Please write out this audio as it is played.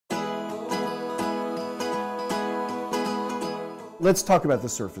Let's talk about the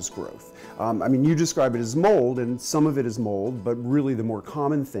surface growth. I mean, you describe it as mold, and some of it is mold, but really the more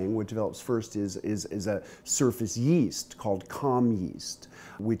common thing, what develops first is a surface yeast called Kahm yeast,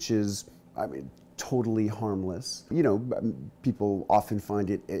 which is, I mean, totally harmless. You know, people often find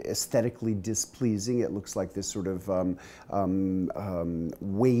it aesthetically displeasing. It looks like this sort of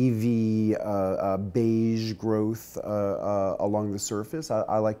wavy beige growth along the surface.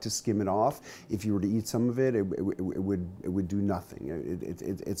 I like to skim it off. If you were to eat some of it, it would do nothing.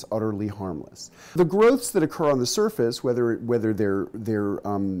 It's utterly harmless. The growths that occur on the surface, whether they're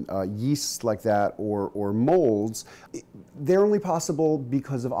yeasts like that or molds, they're only possible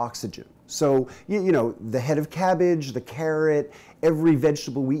because of oxygen. So, you know, the head of cabbage, the carrot, every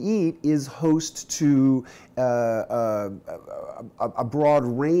vegetable we eat is host to a broad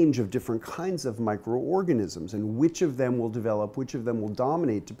range of different kinds of microorganisms, and which of them will develop, which of them will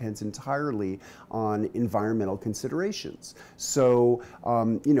dominate depends entirely on environmental considerations. So,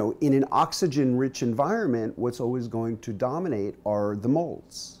 you know, in an oxygen-rich environment, what's always going to dominate are the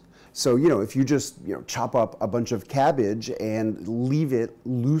molds. So, you know, if you just, you know, chop up a bunch of cabbage and leave it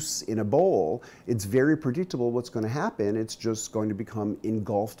loose in a bowl, it's very predictable what's going to happen. It's just going to become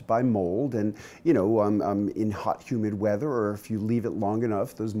engulfed by mold. And, you know, in hot, humid weather, or if you leave it long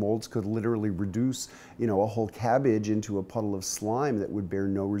enough, those molds could literally reduce, you know, a whole cabbage into a puddle of slime that would bear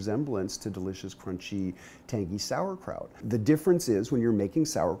no resemblance to delicious, crunchy, tangy sauerkraut. The difference is when you're making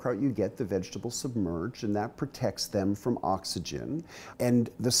sauerkraut, you get the vegetables submerged, and that protects them from oxygen. And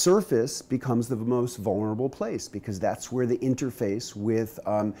the surface becomes the most vulnerable place, because that's where the interface with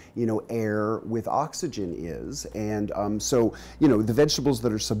you know, air with oxygen is. And so, you know, the vegetables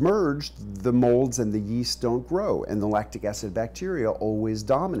that are submerged, the molds and the yeast don't grow, and the lactic acid bacteria always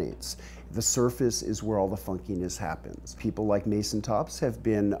dominates. The surface is where all the funkiness happens. People like Masontops have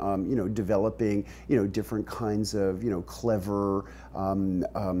been, you know, developing, you know, different kinds of, you know, clever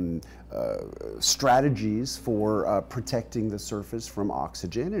strategies for protecting the surface from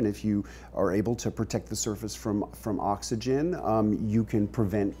oxygen. And if you are able to protect the surface from oxygen, you can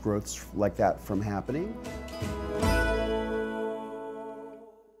prevent growths like that from happening.